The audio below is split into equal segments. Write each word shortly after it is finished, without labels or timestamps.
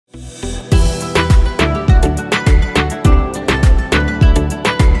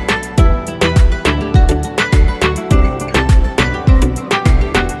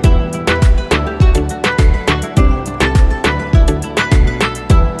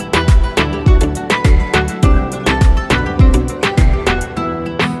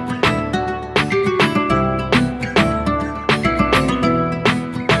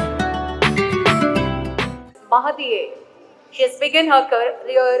begun her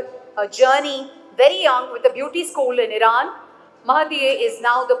career, her journey very young with a beauty school in Iran. Mahdiyeh is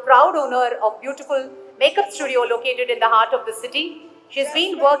now the proud owner of beautiful makeup studio located in the heart of the city. She's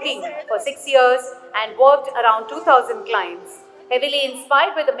been working for 6 years and worked around 2,000 clients. Heavily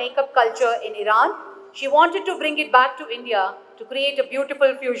inspired by the makeup culture in Iran, she wanted to bring it back to India to create a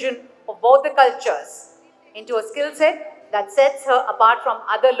beautiful fusion of both the cultures into a skill set that sets her apart from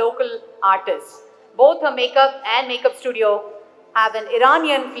other local artists. Both her makeup and makeup studio have an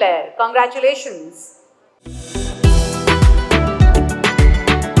Iranian flair. Congratulations.